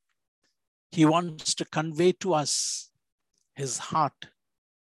Lords. He wants to convey to us his heart,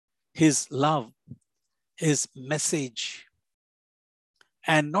 his love, his message.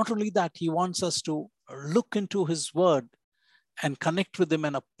 And not only that, he wants us to look into his word and connect with him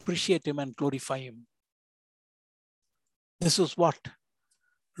and appreciate him and glorify him. This is what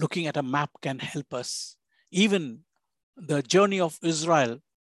looking at a map can help us. Even the journey of Israel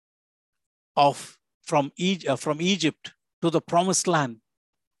from Egypt to the promised land,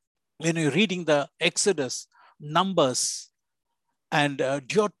 when you're reading the Exodus, Numbers, and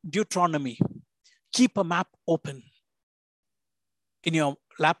Deuteronomy, keep a map open in your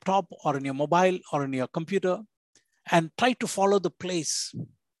laptop or in your mobile or in your computer and try to follow the place.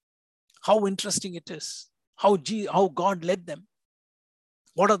 How interesting it is. How God led them.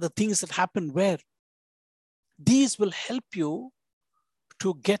 What are the things that happened where? These will help you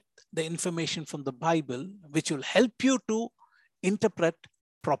to get the information from the Bible, which will help you to interpret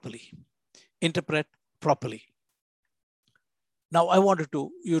properly. Interpret properly. Now, I wanted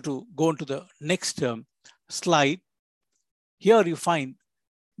you to go into the next slide. Here you find,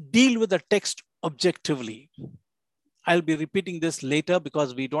 deal with the text objectively. I'll be repeating this later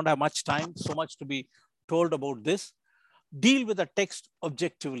because we don't have much time, so much to be told about this. Deal with the text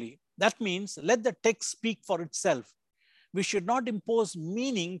objectively. That means let the text speak for itself. We should not impose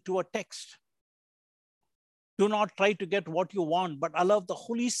meaning to a text. Do not try to get what you want, but allow the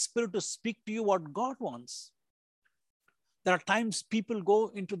Holy Spirit to speak to you what God wants. There are times people go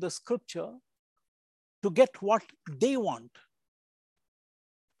into the scripture to get what they want.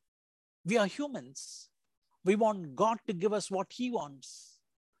 We are humans. We want God to give us what he wants.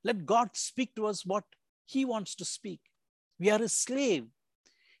 Let God speak to us what he wants to speak. We are his slave.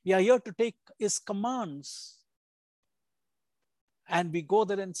 We are here to take his commands. And we go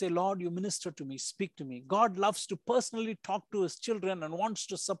there and say, Lord, you minister to me, speak to me. God loves to personally talk to his children and wants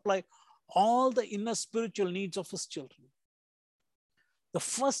to supply all the inner spiritual needs of his children. The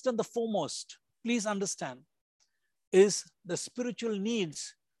first and the foremost, please understand, is the spiritual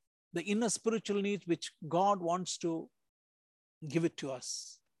needs, the inner spiritual needs which God wants to give it to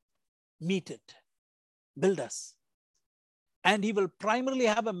us, meet it, build us. And he will primarily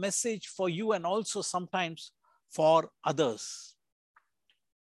have a message for you and also sometimes for others.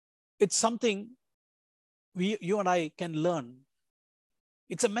 It's something you and I can learn.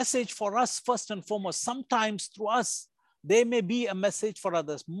 It's a message for us first and foremost. Sometimes through us, there may be a message for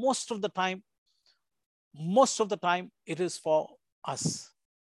others. Most of the time, it is for us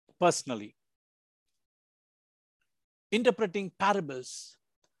personally. Interpreting parables,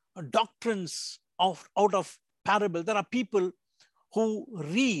 doctrines out of parable. There are people who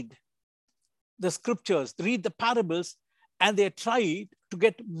read the scriptures, read the parables, and they try to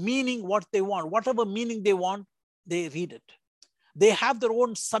get meaning what they want. Whatever meaning they want, they read it. They have their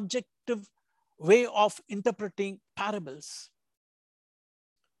own subjective way of interpreting parables.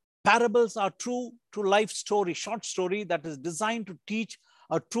 Parables are true to life story, short story that is designed to teach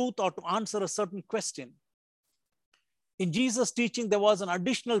a truth or to answer a certain question. In Jesus' teaching, there was an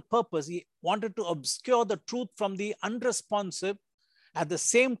additional purpose. He wanted to obscure the truth from the unresponsive, at the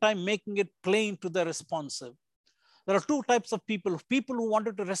same time making it plain to the responsive. There are two types of people who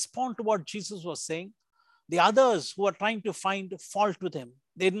wanted to respond to what Jesus was saying, the others who are trying to find fault with him.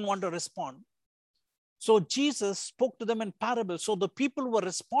 They didn't want to respond. So Jesus spoke to them in parables. So the people who were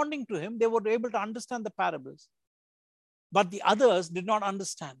responding to him, they were able to understand the parables. But the others did not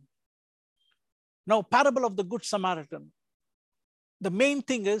understand. Now, parable of the Good Samaritan. The main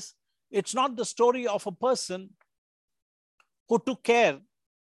thing is, it's not the story of a person who took care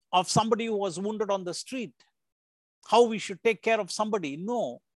of somebody who was wounded on the street, how we should take care of somebody.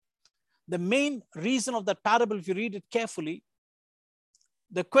 No. The main reason of that parable, if you read it carefully,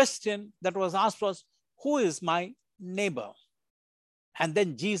 the question that was asked was, who is my neighbor. And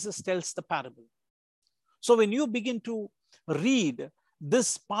then Jesus tells the parable. So when you begin to read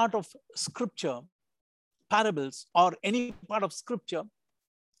this part of scripture, parables or any part of scripture,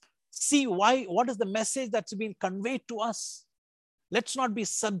 see what is the message that's been conveyed to us. Let's not be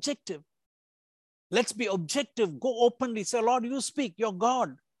subjective. Let's be objective. Go openly. Say, Lord, you speak. You're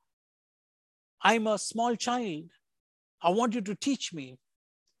God. I'm a small child. I want you to teach me.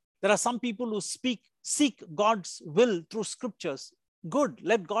 There are some people who seek God's will through scriptures. Good,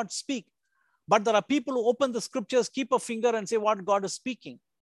 let God speak. But there are people who open the scriptures, keep a finger and say what God is speaking.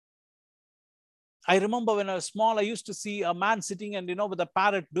 I remember when I was small, I used to see a man sitting and, with a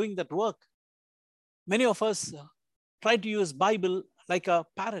parrot doing that work. Many of us try to use Bible like a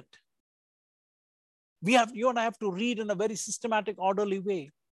parrot. You and I have to read in a very systematic, orderly way.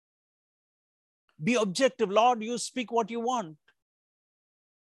 Be objective. Lord, you speak what you want.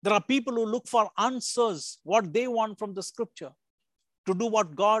 There are people who look for answers, what they want from the scripture, to do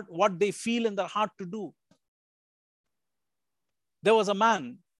what they feel in their heart to do. There was a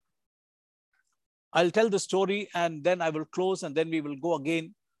man. I'll tell the story and then I will close and then we will go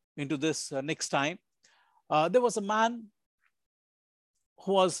again into this next time. There was a man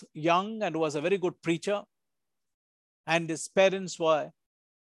who was young and was a very good preacher, and his parents were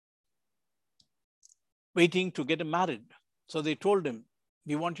waiting to get him married. So they told him,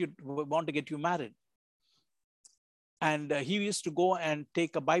 we want to get you married. And he used to go and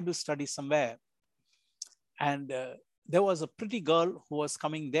take a Bible study somewhere. And there was a pretty girl who was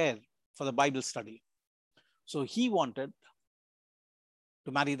coming there for the Bible study. So he wanted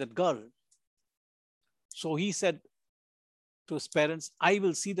to marry that girl. So he said to his parents, I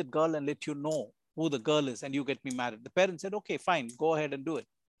will see that girl and let you know who the girl is and you get me married. The parents said, okay, fine, go ahead and do it.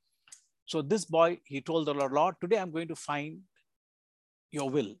 So this boy, he told the Lord, Lord, today I'm going to find your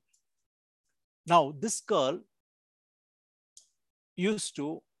will. Now, this girl used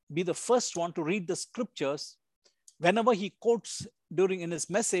to be the first one to read the scriptures. Whenever he quotes in his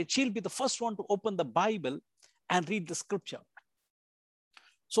message, she'll be the first one to open the Bible and read the scripture.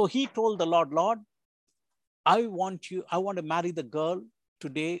 So he told the Lord, Lord, I want to marry the girl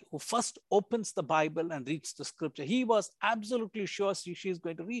today who first opens the Bible and reads the scripture. He was absolutely sure she's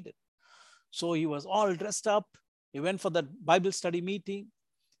going to read it. So he was all dressed up. He went for the Bible study meeting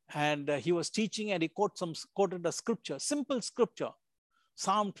and he was teaching and he quoted a scripture, simple scripture,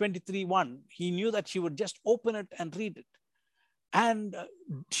 Psalm 23:1. He knew that she would just open it and read it. And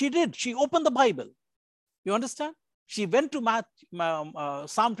she did. She opened the Bible. You understand? She went to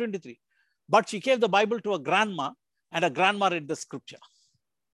Psalm 23, but she gave the Bible to a grandma and a grandma read the scripture.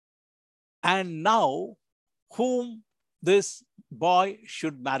 And now, whom this boy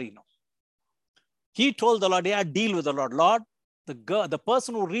should marry now? He told the Lord, yeah, deal with the Lord. Lord, the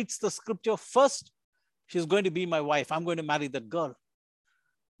person who reads the scripture first, she's going to be my wife. I'm going to marry that girl.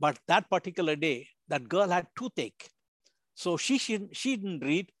 But that particular day, that girl had toothache. So she didn't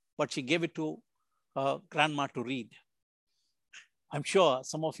read, but she gave it to her grandma to read. I'm sure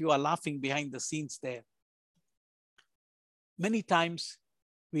some of you are laughing behind the scenes there. Many times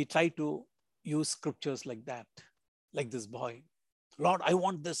we try to use scriptures like that, like this boy. Lord, I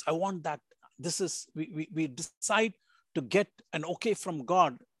want this, I want that. We decide to get an okay from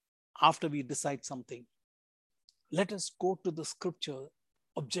God after we decide something. Let us go to the scripture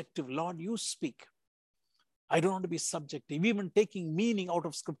objective. Lord, you speak. I don't want to be subjective. Even taking meaning out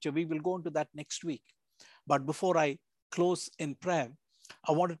of scripture, we will go into that next week. But before I close in prayer,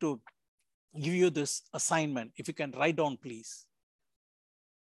 I wanted to give you this assignment. If you can write down, please.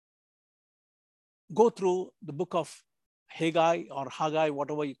 Go through the book of Haggai or Haggai,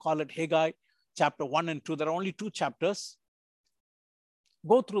 whatever you call it, Haggai, chapter 1 and 2. There are only 2 chapters.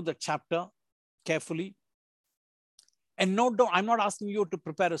 Go through the chapter carefully. And note down, I'm not asking you to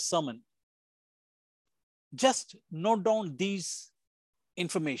prepare a sermon. Just note down these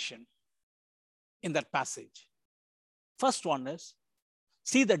information in that passage. First one is,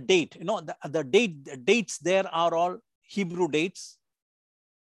 see the date. The dates there are all Hebrew dates.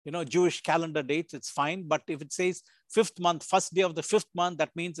 Jewish calendar dates, it's fine. But if it says 5th month, first day of the 5th month,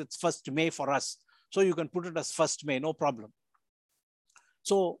 that means it's 1st May for us. So you can put it as 1st May, no problem.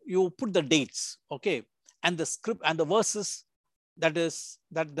 So you put the dates, okay? And the script and the verses that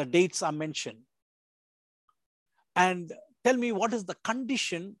the dates are mentioned. And tell me, what is the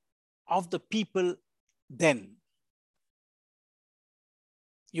condition of the people then?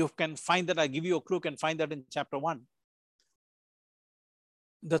 You can find that. I give you a clue, you can find that in chapter 1.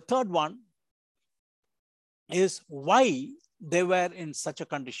 The third one is why they were in such a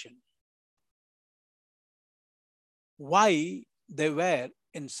condition. Why they were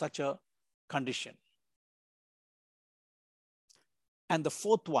in such a condition. And the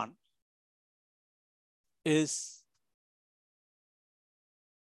fourth one is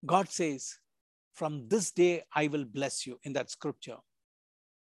God says, from this day I will bless you, in that scripture.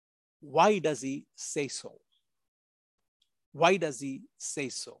 Why does he say so? Why does he say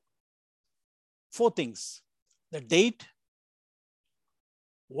so? Four things. The date.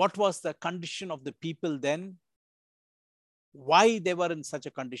 What was the condition of the people then? Why they were in such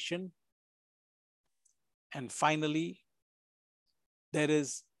a condition? And finally, there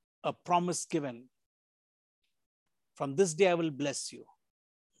is a promise given. From this day I will bless you.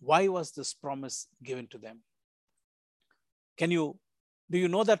 Why was this promise given to them? Do you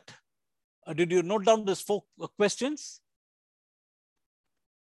know that? Did you note down these four questions?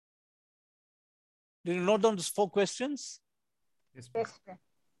 Did you note down these four questions? Yes,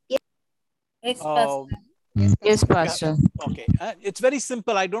 Yes. Pastor. Yes, Pastor. Okay. It's very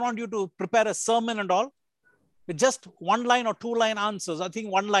simple. I don't want you to prepare a sermon and all. With just one line or two line answers. I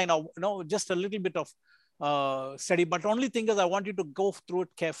think one line or just a little bit of study. But only thing is I want you to go through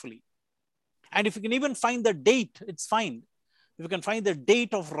it carefully. And if you can even find the date, it's fine. If you can find the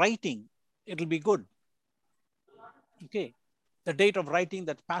date of writing, it'll be good. Okay. The date of writing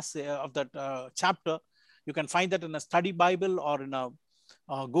that passage of that chapter, you can find that in a study Bible or in a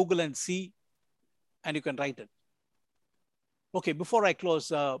Google and see, and you can write it. Okay, before I close,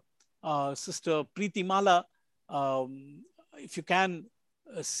 Sister Preeti Mala, if you can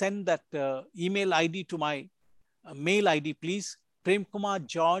send that email ID to my mail ID, please.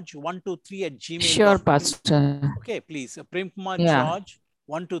 premkumargeorge123@gmail.com. Sure, Pastor. Okay, please.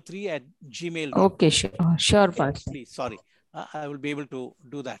 premkumargeorge123@gmail.com. Okay, sure, Okay, Pastor. please, sorry. I will be able to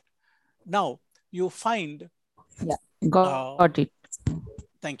do that. Now, you find... Yeah, got it.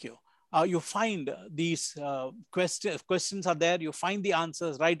 Thank you. You find these questions are there. You find the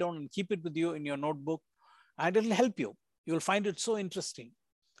answers, write down and keep it with you in your notebook, and it'll help you. You'll find it so interesting.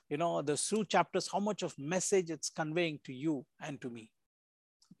 The through chapters, how much of message it's conveying to you and to me.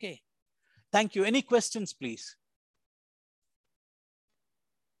 Okay. Thank you. Any questions, please?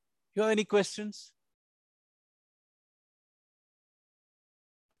 You have any questions?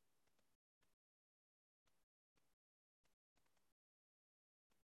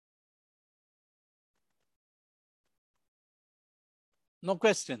 No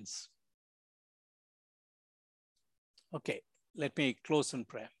questions. Okay, let me close in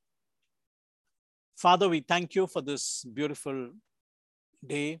prayer. Father, we thank you for this beautiful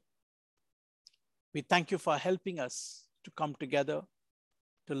day. We thank you for helping us to come together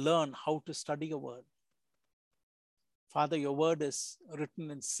to learn how to study your word. Father, your word is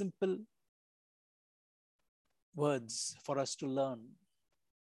written in simple words for us to learn,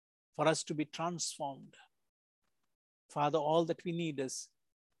 for us to be transformed. Father, all that we need is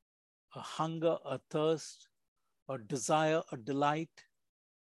a hunger, a thirst, a desire, a delight,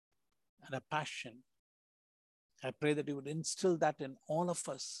 and a passion. I pray that you would instill that in all of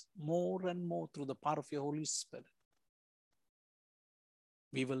us more and more through the power of your Holy Spirit.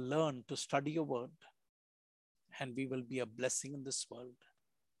 We will learn to study your word, and we will be a blessing in this world.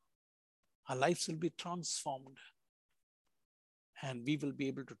 Our lives will be transformed, and we will be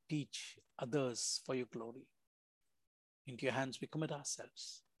able to teach others for your glory. Into your hands we commit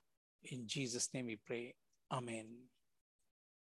ourselves. In Jesus' name we pray. Amen.